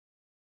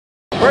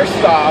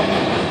first off,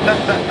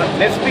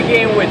 let's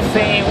begin with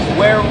saying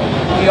where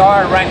we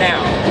are right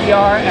now. We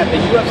are at the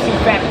UFC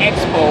Fan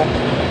Expo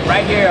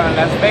right here in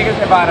Las Vegas,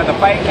 Nevada, the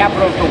fight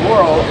capital of the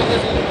world.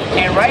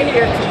 And right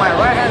here to my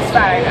right hand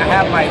side, I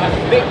have my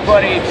big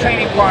buddy,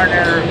 training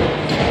partner,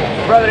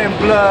 brother in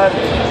blood,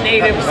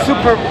 native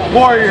super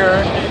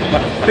warrior,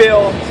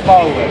 Bill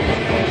Smallwood.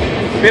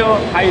 Bill,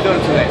 how you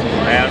doing today?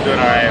 Man, I'm doing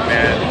all right,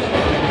 man.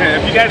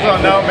 If you guys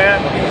don't know,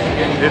 man,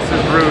 this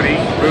is Rudy.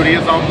 Rudy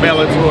is on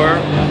Bellator.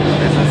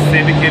 This is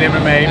Syndicate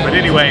MMA. But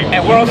anyway,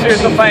 and World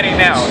Series of Fighting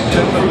now.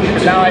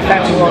 Now I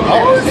time to World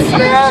Series. Oh,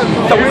 snap!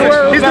 So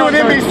he's doing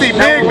NBC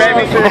big,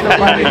 baby.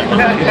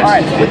 All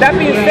right. With that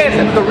being said,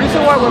 the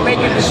reason why we're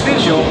making this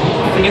video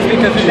is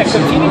because it's a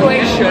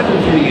continuation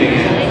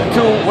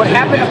to what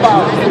happened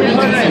about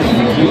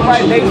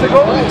 365 days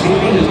ago,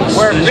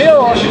 where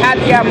Bill had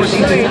the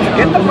opportunity to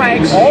get the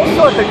mic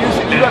also at the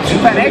UFC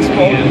Fan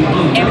Expo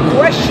and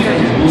question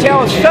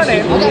Chael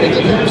Sonnen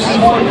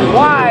on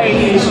why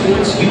he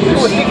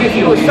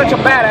was such a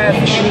badass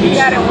and he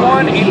hadn't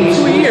won in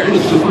 2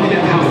 years.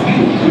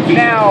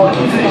 Now,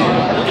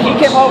 he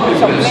came up with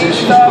some lame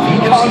stuff, he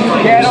called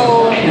you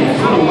ghetto,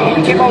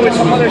 he came up with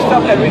some other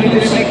stuff that really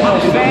didn't make no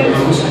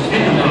sense.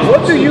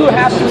 What do you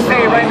have to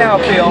say right now,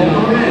 Bill,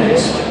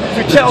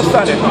 to Chael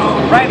Sonnen,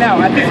 right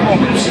now, at this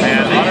moment?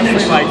 Man,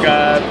 honestly, like,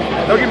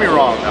 don't get me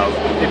wrong, though.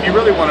 If you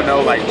really want to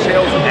know, like,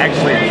 Chael's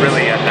actually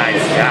really a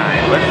nice guy.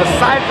 But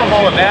aside from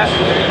all of that,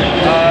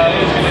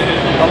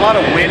 a lot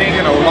of winning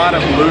and a lot of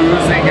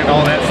losing and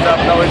all that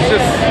stuff, no, it's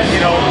just, you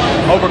know,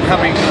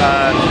 overcoming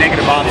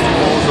negative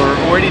obstacles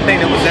or anything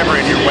that was ever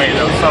in your way,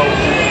 though. So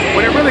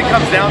when it really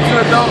comes down to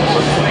it, though,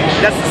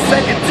 that's the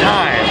second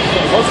time.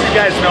 Most of you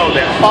guys know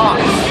that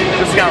Fox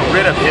just got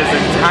rid of his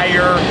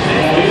entire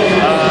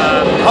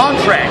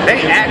contract.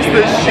 They axed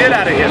the shit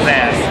out of his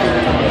ass.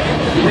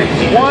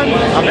 One,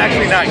 I'm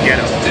actually not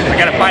ghetto. I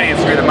got a finance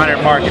degree in minor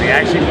in marketing.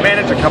 I actually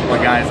manage a couple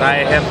of guys.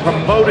 I have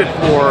promoted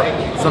for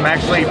some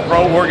actually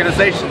pro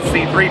organizations,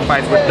 C3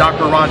 fights with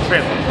Dr. Ron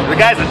Trent. The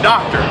guy's a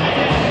doctor.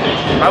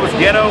 If I was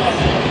ghetto,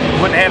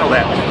 wouldn't handle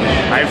that.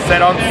 I've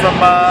said on some,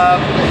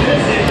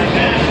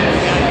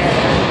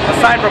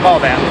 aside from all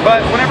that,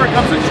 but whenever it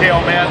comes to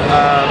Chael, man,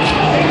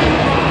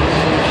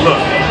 look,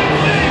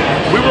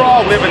 we were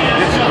all living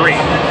this dream,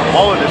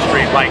 all of this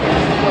dream. Like,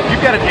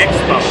 you've got an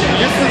expo.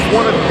 This is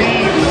one of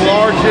the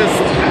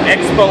largest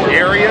expo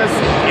areas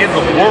in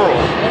the world,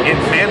 in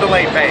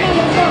Mandalay Bay,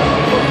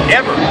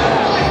 ever.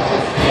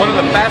 One of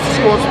the fastest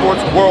growing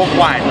sports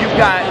worldwide. You've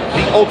got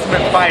the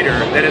Ultimate Fighter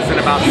that is in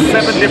about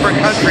 7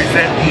 different countries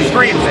that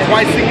streams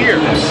twice a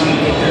year.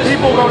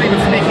 People don't even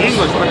speak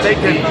English, but they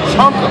can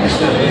chunk them.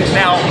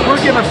 Now, we're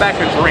giving back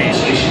a dream.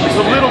 It's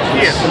a little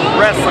kid,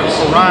 wrestling,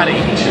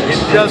 karate, it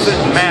doesn't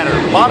matter.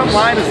 Bottom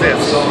line is this.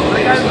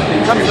 When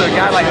it comes to a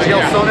guy like Chael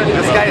Sonnen,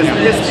 this guy has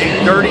missed a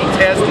dirty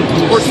test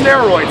for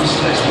steroids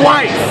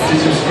twice.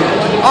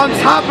 On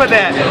top of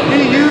that,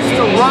 he used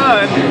to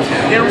run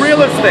in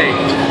real estate.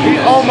 He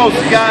almost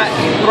got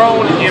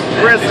thrown in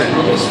prison.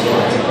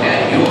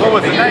 What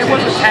was it? No, it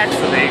wasn't tax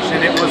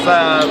evasion. It was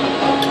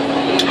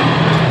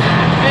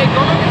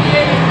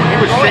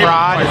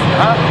fraud.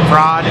 Huh?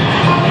 Fraud.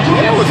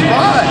 Yeah, it was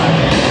fraud.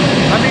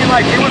 I mean,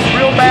 like, it was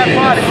real bad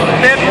fraud. It was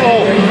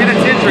federal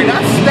penitentiary,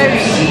 not state.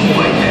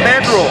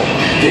 Federal.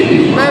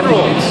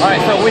 Federal. All right,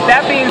 so with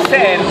that being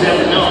said,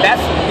 that's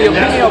the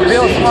opinion of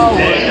Bill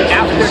Smallwood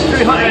after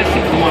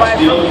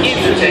 365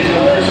 incidents.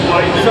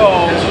 So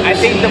I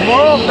think the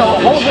moral of the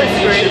whole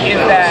history is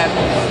that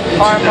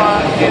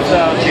karma is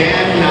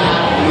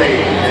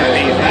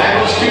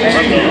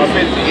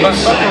But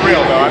for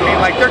real though, I mean,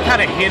 like, they're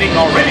kind of hinting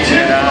already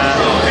that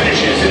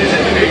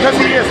because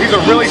he's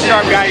a really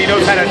sharp guy. He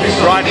knows how to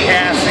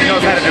broadcast. He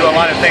knows how to do a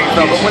lot of things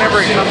though. But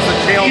whenever it comes to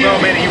Chael though,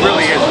 man, he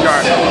really is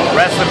sharp.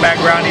 Wrestling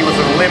background, he was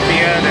an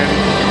Olympian and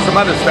some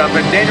other stuff.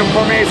 And Daniel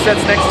Cormier sits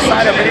next to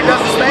side of him and he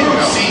does his thing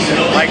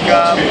though. Like,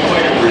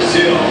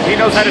 he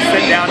knows how to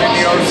sit down and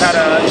he knows how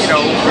to, you know,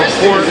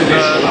 report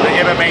the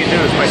MMA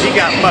news. But he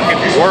got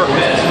fucking worked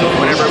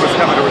whenever it was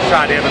coming to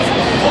Rashad Evans.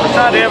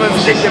 Rashad Evans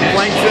kicked him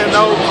planks in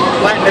though,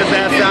 flattened his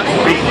ass out,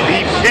 beat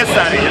the piss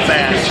out of his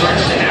ass.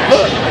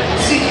 Look,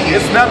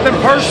 it's nothing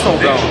personal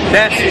though.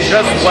 That's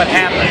just what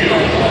happened.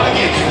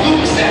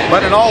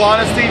 But in all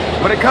honesty,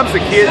 when it comes to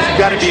kids, you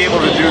got to be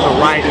able to do the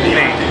right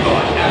thing.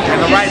 And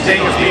the right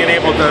thing is being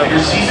able to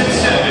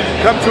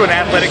come to an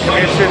athletic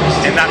commission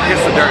and not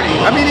piss the dirty.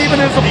 I mean, even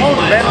his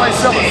opponent, Mandalay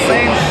Silva,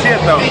 same shit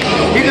though.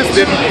 He just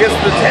didn't piss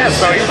the test.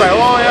 So he's like,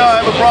 oh yeah,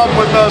 I have a problem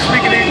with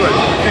speaking English.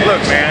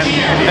 Look, man,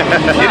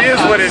 it is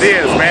what it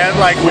is, man.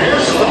 Like,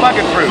 it's the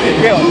fucking truth.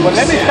 Bill, well,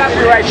 let me stop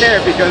you right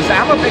there because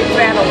I'm a big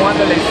fan of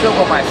Wanderlei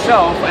Silva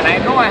myself, and I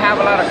know I have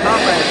a lot of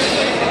confidence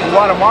in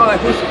Guatemala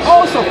who's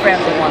also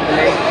fans of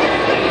Wanderlei.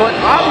 But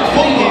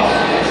obviously,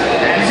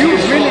 do you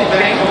really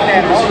think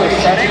that all of a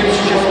sudden he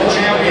just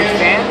couldn't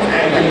understand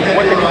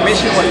what the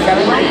commission was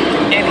telling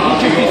him, and he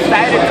just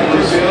decided to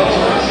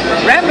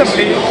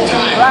randomly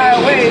fly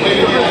away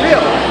to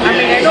Brazil? I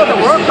mean, I know the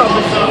World Cup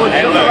was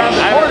around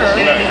the corner.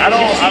 I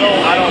don't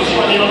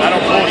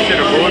bullshit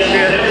or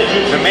bullshit.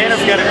 The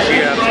get a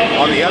gym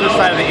on the other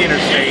side of the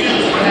interstate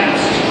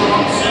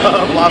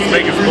of Las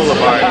Vegas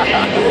Boulevard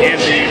in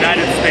the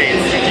United States,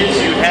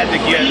 you had to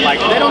get,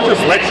 like, they don't just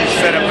let you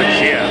set up a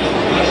gym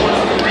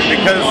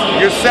because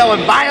you're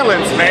selling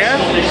violence, man.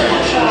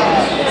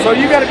 So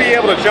you got to be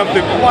able to jump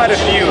through quite a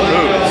few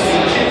hoops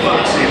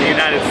in the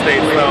United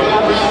States. So,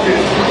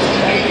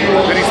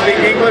 did he speak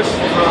English?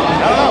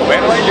 No, man,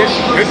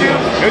 could you?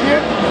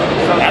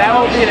 So that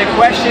will be the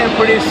question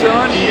pretty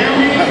soon.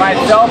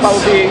 Myself, I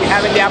will be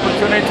having the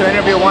opportunity to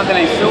interview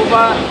Wanderlei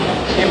Silva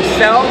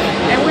himself,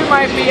 and we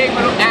might be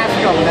able to ask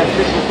him that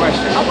simple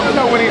question. I want to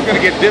know when he's going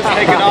to get this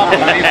taken off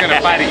and when he's going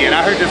to fight again.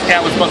 I heard this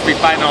cat was supposed to be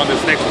fighting on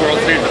this next World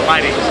Series of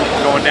Fighting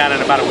going down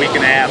in about a week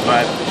and a half,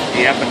 but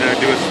he happened to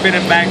do a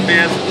spinning back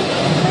fist.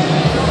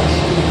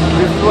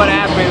 This is what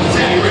happens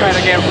when you try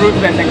to get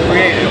ruthless and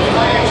creative.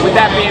 With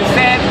that being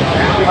said,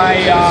 my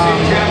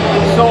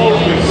so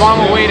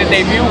long-awaited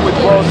debut with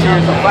World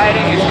Series of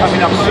Fighting is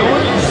coming up soon,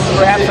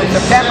 perhaps in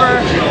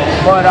September,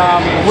 but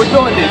we're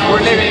doing this.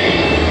 We're living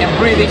and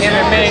breathing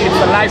MMA.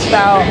 It's a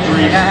lifestyle,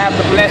 and I have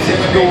the blessing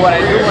to do what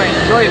I do and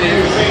enjoy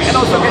this, and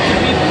also get to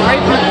meet great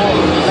people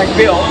like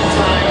Bill,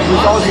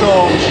 who's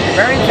also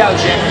very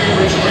intelligent.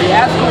 He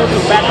has tools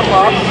to back him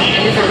up,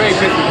 and he's a great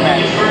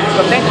businessman.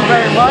 So thank you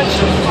very much.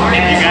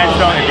 If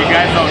you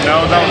guys don't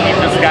know though, he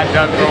just got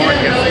done throwing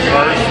his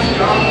first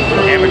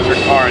amateur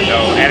card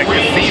though at a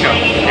casino.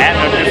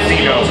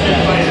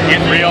 Get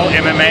Real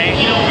MMA.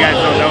 You guys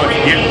don't know it's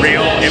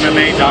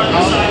GetRealMMA.com.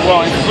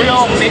 Well, it's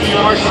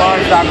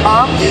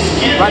RealMixedMartialArts.com.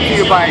 Brought to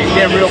you by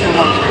Get Real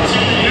Promotions.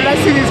 Dude, I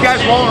see these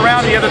guys rolling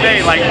around the other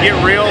day, like Get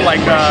Real,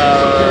 like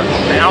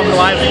the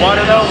alkalized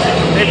water though.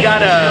 They've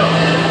got a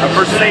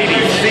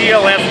Mercedes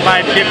CLS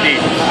 550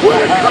 with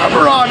a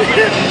cover on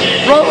it,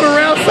 rolling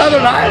around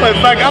Southern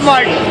Islands. Like, I'm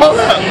like, hold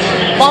up,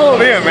 follow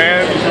them,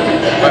 man.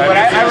 But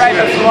I ride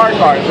the smart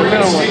cars, the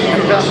little ones.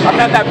 I'm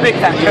not that big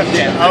time just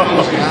yet. Oh.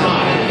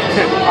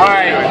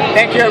 Alright,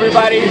 thank you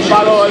everybody.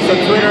 Follow us on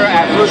Twitter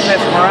at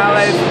Ruthless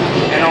Morales,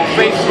 and on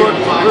Facebook,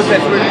 Ruthless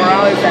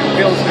Morales and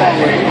Bill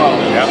Smallwood as well.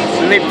 Yep.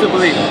 Believe to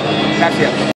believe. Gracias.